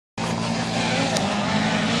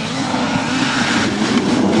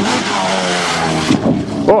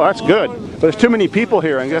Oh, that's good. But there's too many people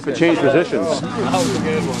here. I'm going to have to change positions. That was a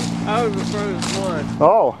good one. That was the furthest one.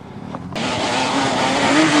 Oh.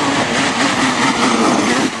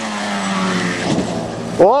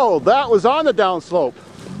 Whoa, that was on the downslope.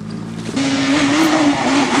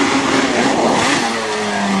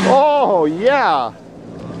 Oh, yeah.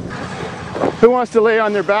 Who wants to lay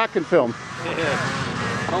on their back and film?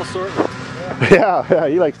 Yeah. All sorts. Yeah,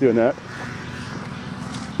 he likes doing that.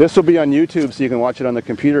 This will be on YouTube so you can watch it on the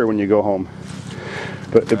computer when you go home.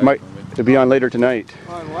 But it'll be on later tonight.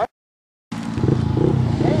 On what?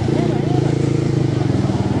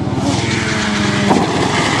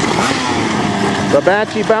 The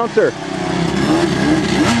Banshee Bouncer.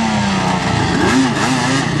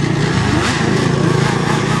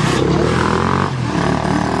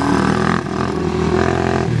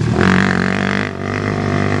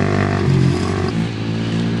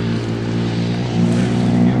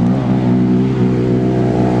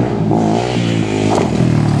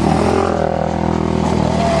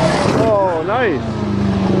 Oh, nice.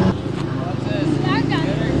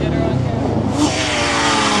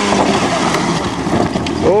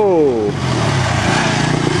 Oh.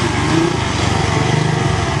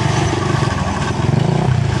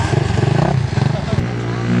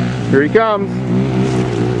 Here he comes.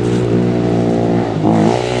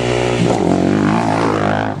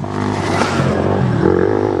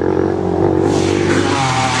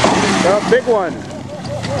 A big one.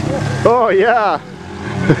 Oh yeah.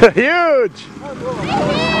 Huge.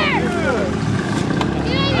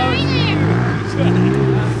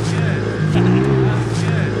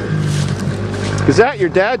 Is that your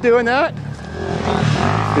dad doing that?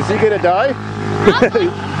 Is he gonna die?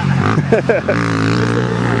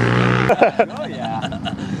 Oh yeah.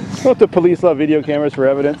 Don't the police love video cameras for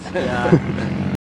evidence? Yeah.